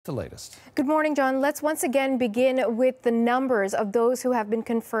The latest. Good morning, John. Let's once again begin with the numbers of those who have been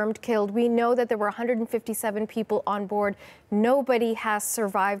confirmed killed. We know that there were 157 people on board. Nobody has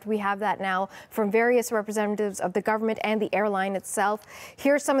survived. We have that now from various representatives of the government and the airline itself.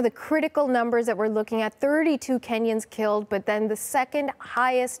 Here are some of the critical numbers that we're looking at. 32 Kenyans killed, but then the second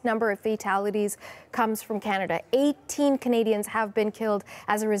highest number of fatalities comes from Canada. 18 Canadians have been killed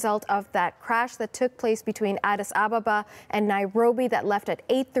as a result of that crash that took place between Addis Ababa and Nairobi that left at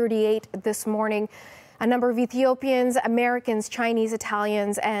 8:38 this morning. A number of Ethiopians, Americans, Chinese,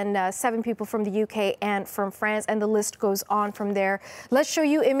 Italians, and 7 people from the UK and from France, and the list goes on from there. Let's show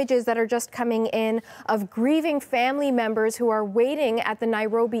you images that are just coming in of grieving family members who are waiting at the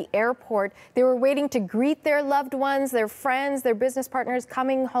Nairobi airport. They were waiting to greet their loved ones, their friends, their business partners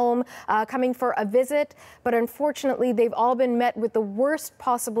coming home, coming for a visit. But unfortunately, they've all been met with the worst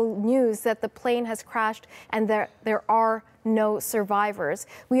possible news that the plane has crashed and there are no survivors.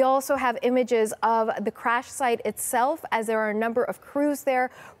 We also have images of the crash site itself, as there are a number of crews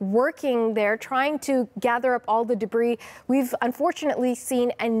there working there, trying to gather up all the debris. We've unfortunately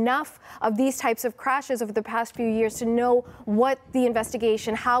seen enough of these types of crashes over the past few years to know what the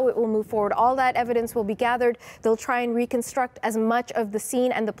investigation, how it will move forward. All that evidence will be gathered. They'll try and reconstruct as much of the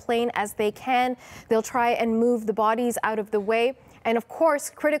scene and the plane as they can. They'll try and move the bodies out of the way. And of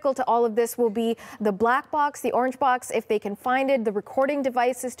course, critical to all of this will be the black box, the orange box, if they can find it, the recording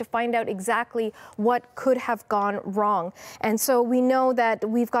devices to find out exactly what could have gone wrong. And so we know that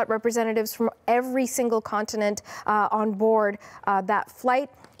we've got representatives from every single continent on board that flight.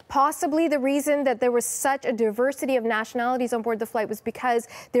 Possibly the reason that there was such a diversity of nationalities on board the flight was because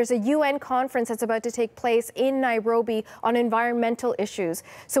there's a UN conference that's about to take place in Nairobi on environmental issues.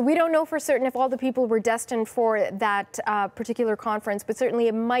 So we don't know for certain if all the people were destined for that particular conference, but certainly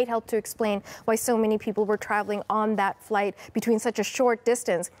it might help to explain why so many people were traveling on that flight between such a short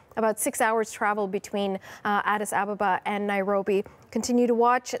distance. About 6 hours travel between Addis Ababa and Nairobi. Continue to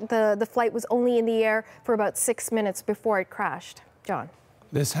watch. The flight was only in the air for about 6 minutes before it crashed. John.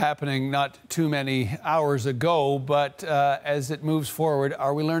 This happening not too many hours ago, but as it moves forward,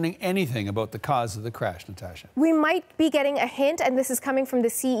 are we learning anything about the cause of the crash, Natasha? We might be getting a hint, and this is coming from the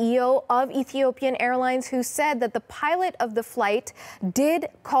CEO of Ethiopian Airlines, who said that the pilot of the flight did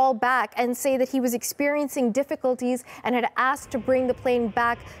call back and say that he was experiencing difficulties and had asked to bring the plane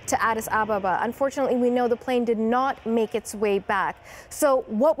back to Addis Ababa. Unfortunately, we know the plane did not make its way back. So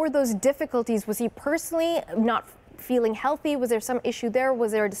what were those difficulties? Was he personally not feeling healthy? Was there some issue there?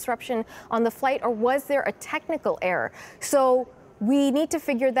 Was there a disruption on the flight, or was there a technical error? So we need to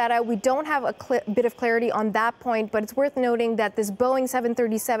figure that out. We don't have a bit of clarity on that point, but it's worth noting that this Boeing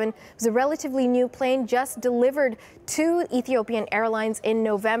 737 was a relatively new plane just delivered to Ethiopian Airlines in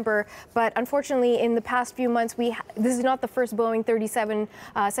November. But unfortunately, in the past few months, this is not the first Boeing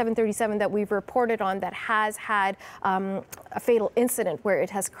 737 that we've reported on that has had a fatal incident where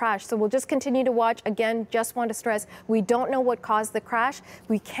it has crashed. So we'll just continue to watch. Again, just want to stress, we don't know what caused the crash.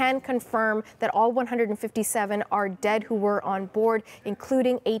 We can confirm that all 157 are dead who were on board,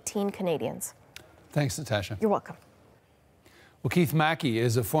 including 18 Canadians. Thanks, Natasha. You're welcome. Well, Keith Mackey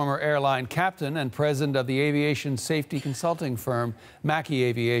is a former airline captain and president of the aviation safety consulting firm Mackey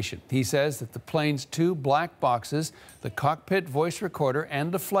Aviation. He says that the plane's 2 black boxes, the cockpit voice recorder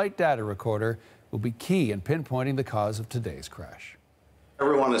and the flight data recorder, will be key in pinpointing the cause of today's crash.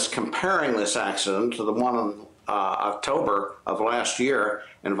 Everyone is comparing this accident to the one in October of last year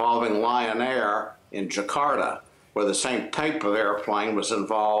involving Lion Air in Jakarta, where the same type of airplane was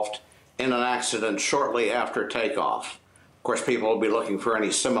involved in an accident shortly after takeoff. Of course, people will be looking for any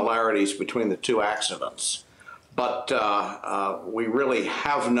similarities between the 2 accidents. But we really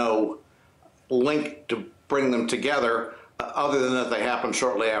have no link to bring them together other than that they happened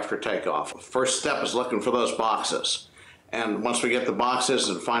shortly after takeoff. First step is looking for those boxes. And once we get the boxes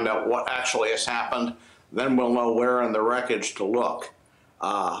and find out what actually has happened, then we'll know where in the wreckage to look.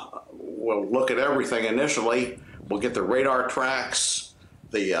 We'll look at everything initially. We'll get the radar tracks,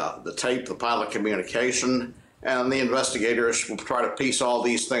 the tape, the pilot communication, and the investigators will try to piece all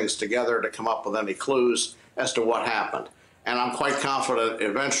these things together to come up with any clues as to what happened. And I'm quite confident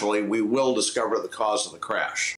eventually we will discover the cause of the crash.